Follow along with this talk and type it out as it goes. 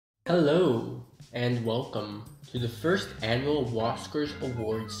Hello and welcome to the first annual Woscars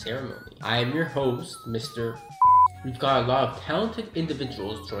Awards ceremony. I am your host, Mr. We've got a lot of talented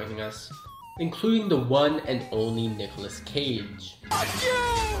individuals joining us, including the one and only Nicolas Cage. Fuck you!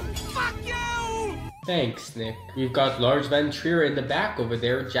 Fuck you! Thanks, Nick. We've got Lars Van Trier in the back over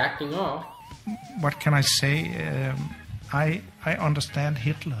there jacking off. What can I say? I understand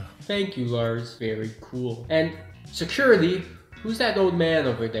Hitler. Thank you, Lars. Very cool. And security, who's that old man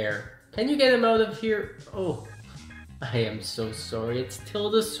over there? Can you get him out of here? Oh, I am so sorry. It's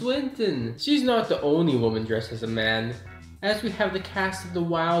Tilda Swinton. She's not the only woman dressed as a man, as we have the cast of the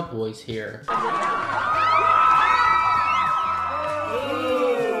Wild Boys here.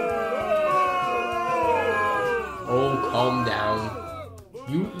 Oh, calm down.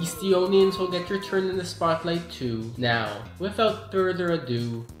 You Eastionians will get your turn in the spotlight too. Now, without further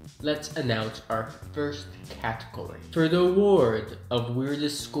ado, let's announce our first category. For the award of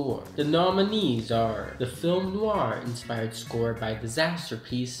Weirdest Score, the nominees are the film noir inspired score by Disaster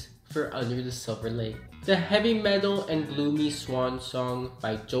Piece for Under the Silver Lake, the heavy metal and gloomy swan song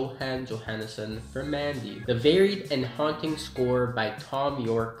by Johan Johannesson for Mandy, the varied and haunting score by Tom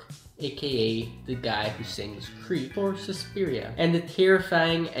York, aka the guy who sings Krrat, for Suspiria, and the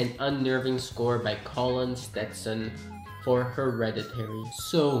terrifying and unnerving score by Colin Stetson for Hereditary.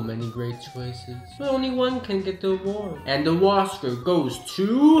 So many great choices, but only one can get the award. And the Woscar goes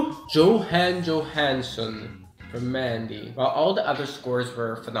to Johan Johansson for Mandy. While all the other scores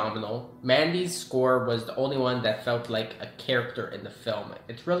were phenomenal, Mandy's score was the only one that felt like a character in the film.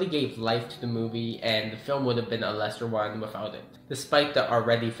 It really gave life to the movie, and the film would have been a lesser one without it, despite the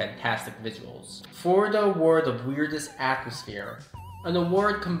already fantastic visuals. For the award of Weirdest Atmosphere, an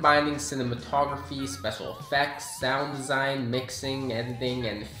award combining cinematography, special effects, sound design, mixing, editing,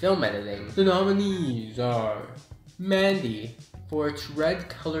 and film editing, the nominees are Mandy for its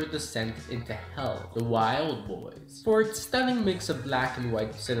red-colored descent into hell, The Wild Boys for its stunning mix of black and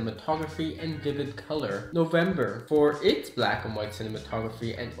white cinematography and vivid color, November for its black and white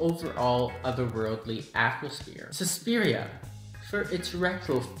cinematography and overall otherworldly atmosphere, Suspiria for its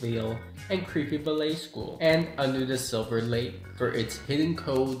retro feel and creepy ballet school, and Under the Silver Lake for its hidden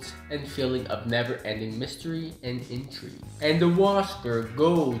codes and feeling of never-ending mystery and intrigue. And the Woscar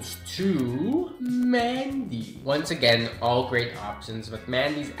goes to Mandy. Once again, all great options, but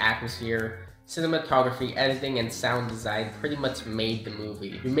Mandy's atmosphere, cinematography, editing, and sound design pretty much made the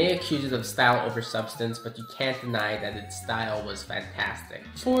movie. You may accuse it of style over substance, but you can't deny that its style was fantastic.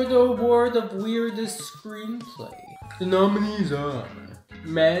 For the award of Weirdest Screenplay, the nominees are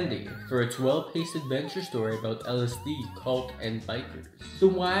Mandy for its well-paced adventure story about LSD, cult, and bikers, The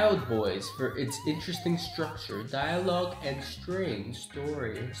Wild Boys for its interesting structure, dialogue, and strange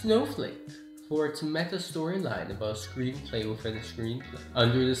story, Snowflake for its meta storyline about screenplay within a screenplay,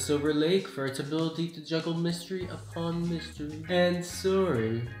 Under the Silver Lake for its ability to juggle mystery upon mystery, and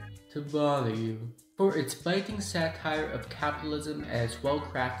Sorry to Bother You for its biting satire of capitalism and its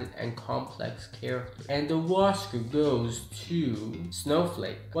well-crafted and complex character. And the Woscar goes to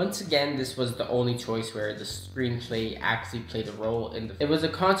Snowflake. Once again, this was the only choice where the screenplay actually played a role in the film. It was a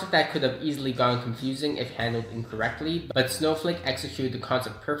concept that could have easily gone confusing if handled incorrectly, but Snowflake executed the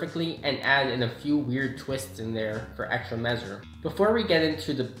concept perfectly and added in a few weird twists in there for extra measure. Before we get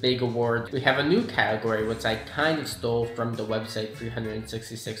into the big award, we have a new category which I kind of stole from the website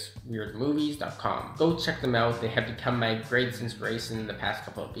 366weirdmovies.com. Go check them out. They have become my greatest inspiration in the past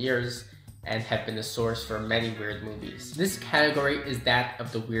couple of years and have been a source for many weird movies. This category is that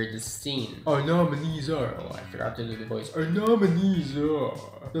of the weirdest scene. Our nominees are, oh, I forgot to do the voice. Our nominees are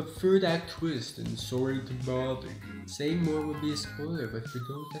the third act twist and Sorry to Bother You. Saying more would be a spoiler, but for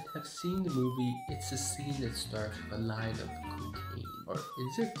those that have seen the movie, it's a scene that starts with a line of cocaine. Or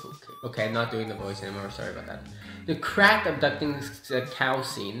is it cocaine? Okay, I'm not doing the voice anymore, sorry about that. The Krrat abducting a cow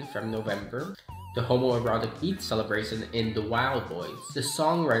scene from November, the homoerotic beat celebration in The Wild Boys, the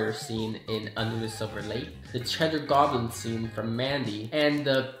songwriter scene in Under the Silver Lake, the Cheddar Goblin scene from Mandy, and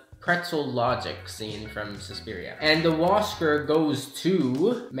the Pretzel logic scene from Suspiria. And the Woscar goes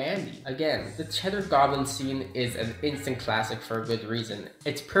to Mandy. Again, the Cheddar Goblin scene is an instant classic for a good reason.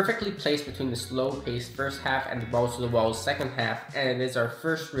 It's perfectly placed between the slow-paced first half and the balls-to-the-walls second half, and it is our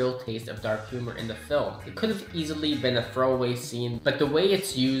first real taste of dark humor in the film. It could have easily been a throwaway scene, but the way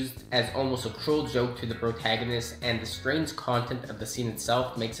it's used as almost a cruel joke to the protagonist and the strange content of the scene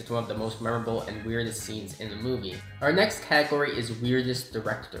itself makes it one of the most memorable and weirdest scenes in the movie. Our next category is Weirdest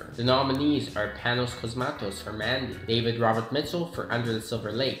Director. The nominees are Panos Cosmatos for Mandy, David Robert Mitchell for Under the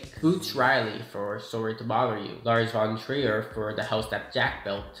Silver Lake, Boots Riley for Sorry to Bother You, Lars Von Trier for The House That Jack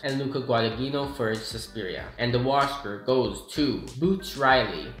Built, and Luca Guadagnino for Suspiria. And the Woscar goes to Boots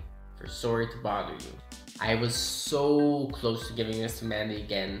Riley for Sorry to Bother You. I was so close to giving this to Mandy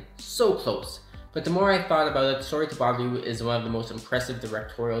again, so close. But the more I thought about it, Sorry to Bother You is one of the most impressive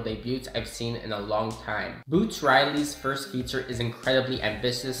directorial debuts I've seen in a long time. Boots Riley's first feature is incredibly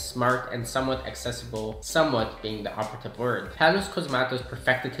ambitious, smart, and somewhat accessible, somewhat being the operative word. Panos Cosmatos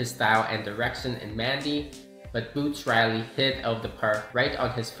perfected his style and direction in Mandy, but Boots Riley hit it out of the park right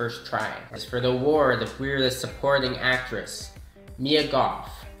on his first try. As for the award of Weirdest Supporting Actress, Mia Goth,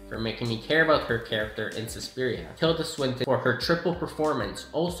 for making me care about her character in Suspiria. Tilda Swinton for her triple performance,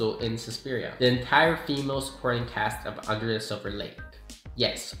 also in Suspiria. The entire female supporting cast of Under the Silver Lake.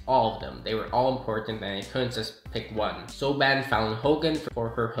 Yes, all of them. They were all important and I couldn't just pick one. Soban Fallon Hogan for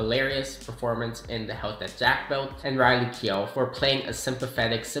her hilarious performance in The House That Jack Built, and Riley Keough for playing a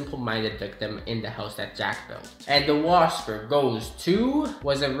sympathetic, simple-minded victim in The House That Jack Built. And the Woscar goes to...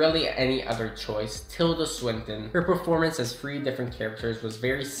 wasn't really any other choice, Tilda Swinton. Her performance as 3 different characters was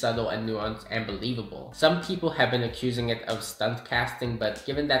very subtle and nuanced and believable. Some people have been accusing it of stunt casting, but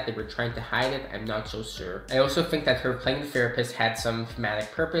given that they were trying to hide it, I'm not so sure. I also think that her playing the therapist had some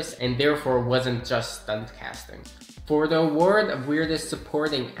thematic purpose and therefore wasn't just stunt casting. For the award of Weirdest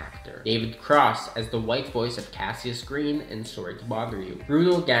Supporting Actor, David Cross as the white voice of Cassius Green in Sorry to Bother You,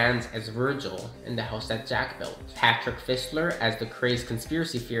 Bruno Ganz as Virgil in The House That Jack Built, Patrick Fischler as the crazed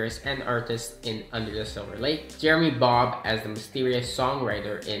conspiracy theorist and artist in Under the Silver Lake, Jeremy Bobb as the mysterious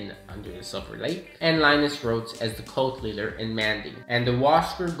songwriter in Under the Silver Lake, and Linus Roach as the cult leader in Mandy. And the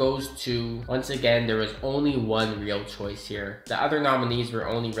Woscar goes to, once again, there was only one real choice here. The other nominees were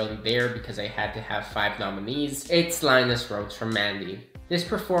only really there because I had to have 5 nominees. It's Linus Roach from Mandy. This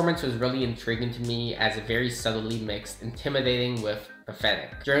performance was really intriguing to me as a very subtly mixed, intimidating with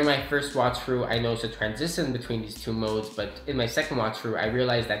pathetic. During my first watch through, I noticed a transition between these 2 modes, but in my second watch through, I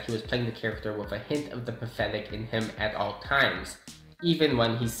realized that he was playing the character with a hint of the pathetic in him at all times, even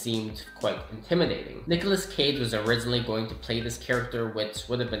when he seemed quite intimidating. Nicolas Cage was originally going to play this character, which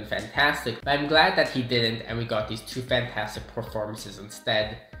would have been fantastic, but I'm glad that he didn't and we got these 2 fantastic performances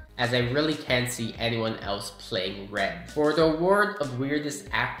instead, as I really can't see anyone else playing Red. For the award of Weirdest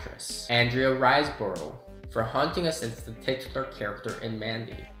Actress, Andrea Riseborough for haunting us as the titular character in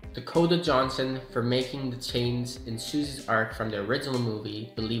Mandy. Dakota Johnson for making the change in Susie's arc from the original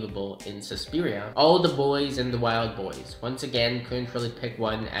movie believable in Suspiria. All the boys and the Wild Boys. Once again, couldn't really pick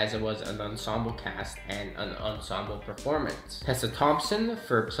one as it was an ensemble cast and an ensemble performance. Tessa Thompson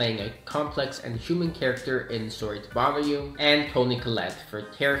for playing a complex and human character in Sorry to Bother You. And Toni Collette for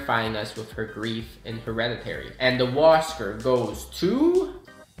terrifying us with her grief in Hereditary. And the Woscar goes to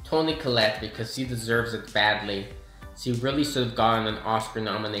Toni Collette because she deserves it badly. She really should have gotten an Oscar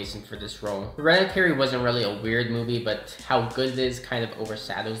nomination for this role. Hereditary wasn't really a weird movie, but how good it is kind of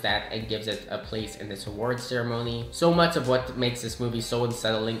overshadows that and gives it a place in this awards ceremony. So much of what makes this movie so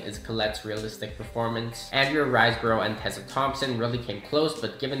unsettling is Colette's realistic performance. Andrea Riseborough and Tessa Thompson really came close,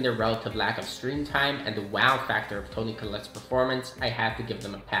 but given their relative lack of screen time and the wow factor of Toni Collette's performance, I had to give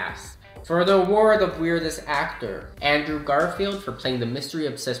them a pass. For the award of Weirdest Actor, Andrew Garfield for playing the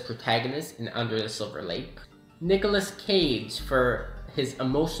mystery-obsessed protagonist in Under the Silver Lake. Nicolas Cage for his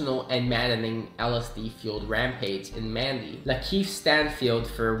emotional and maddening LSD-fueled rampage in Mandy. Lakeith Stanfield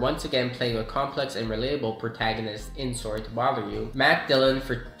for once again playing a complex and relatable protagonist in Sorry to Bother You. Matt Dillon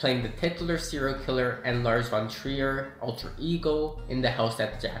for playing the titular serial killer and Lars von Trier alter ego in The House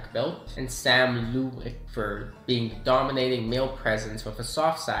That Jack Built. And Sam Louwyck for being the dominating male presence with a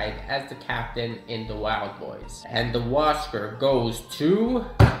soft side as the captain in The Wild Boys. And the Woscar goes to...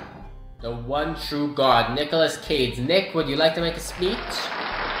 the one true god, Nicolas Cage. Nick, would you like to make a speech?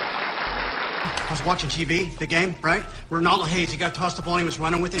 I was watching TV, the game, right? Ronaldo Hayes, he got tossed the ball, he was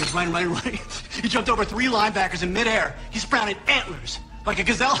running with it, he was running. He jumped over 3 linebackers in midair. He sprouted antlers, like a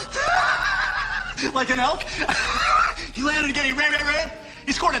gazelle, like an elk. He landed again, he ran.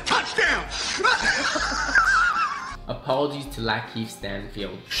 He scored a touchdown. Apologies to Lakeith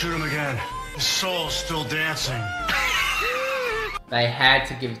Stanfield. Shoot him again. His soul's still dancing. I had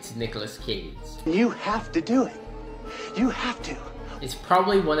to give it to Nicolas Cage. You have to do it. You have to. It's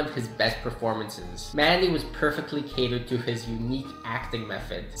probably one of his best performances. Mandy was perfectly catered to his unique acting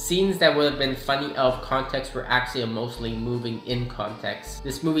method. Scenes that would have been funny out of context were actually emotionally moving in context.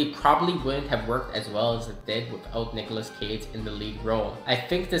 This movie probably wouldn't have worked as well as it did without Nicolas Cage in the lead role. I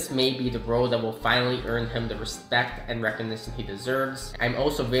think this may be the role that will finally earn him the respect and recognition he deserves. I'm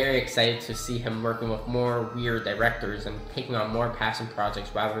also very excited to see him working with more weird directors and taking on more passion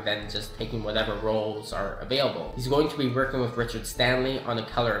projects rather than just taking whatever roles are available. He's going to be working with Richard Stanfield Stanley on the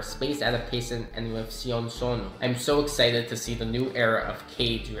color of Space Adaptation and with Sion Sono. I'm so excited to see the new era of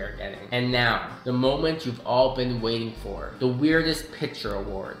Cage we are getting. And now, the moment you've all been waiting for, the Weirdest Picture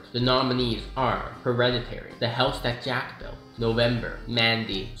Award. The nominees are Hereditary, The House That Jack Built, November,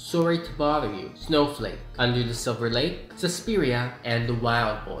 Mandy, Sorry to Bother You, Snowflake, Under the Silver Lake, Suspiria, and The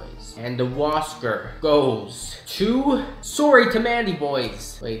Wild Boys. And the Woscar goes to Sorry to Mandy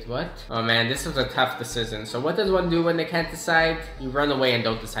Boys. Wait, what? Oh man, this was a tough decision. So what does one do when they can't decide? You run away and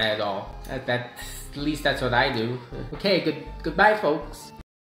don't decide at all. At least that's what I do. Okay, goodbye folks.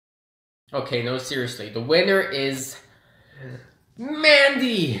 Okay, no, seriously, the winner is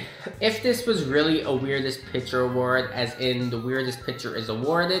Mandy! If this was really a Weirdest Picture Award, as in the Weirdest Picture is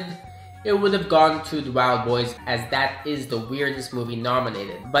awarded, it would have gone to The Wild Boys, as that is the weirdest movie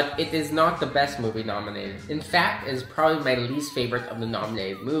nominated. But it is not the best movie nominated. In fact, it is probably my least favorite of the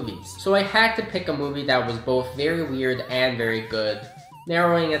nominated movies. So I had to pick a movie that was both very weird and very good,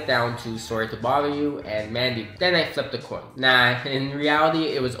 narrowing it down to Sorry to Bother You and Mandy. Then I flipped the coin. Nah, in reality,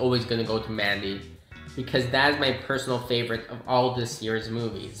 it was always gonna go to Mandy, because that is my personal favorite of all this year's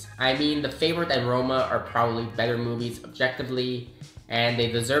movies. I mean, The Favorite and Roma are probably better movies objectively, and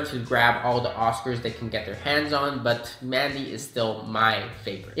they deserve to grab all the Oscars they can get their hands on, but Mandy is still my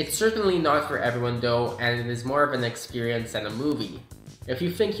favorite. It's certainly not for everyone though, and it is more of an experience than a movie. If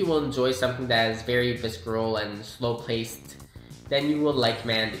you think you will enjoy something that is very visceral and slow-paced, then you will like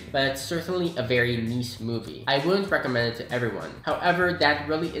Mandy, but it's certainly a very niche movie. I wouldn't recommend it to everyone. However, that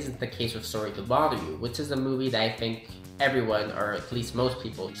really isn't the case with Sorry to Bother You, which is a movie that I think everyone, or at least most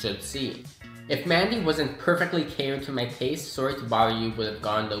people, should see. If Mandy wasn't perfectly catered to my taste, Sorry to Bother You would have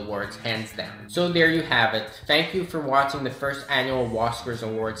gone the awards hands down. So there you have it. Thank you for watching the first annual Woscars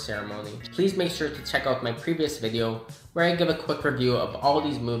Awards ceremony. Please make sure to check out my previous video where I give a quick review of all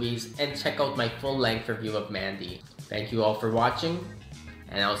these movies, and check out my full-length review of Mandy. Thank you all for watching,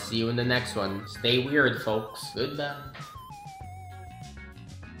 and I'll see you in the next one. Stay weird, folks. Goodbye.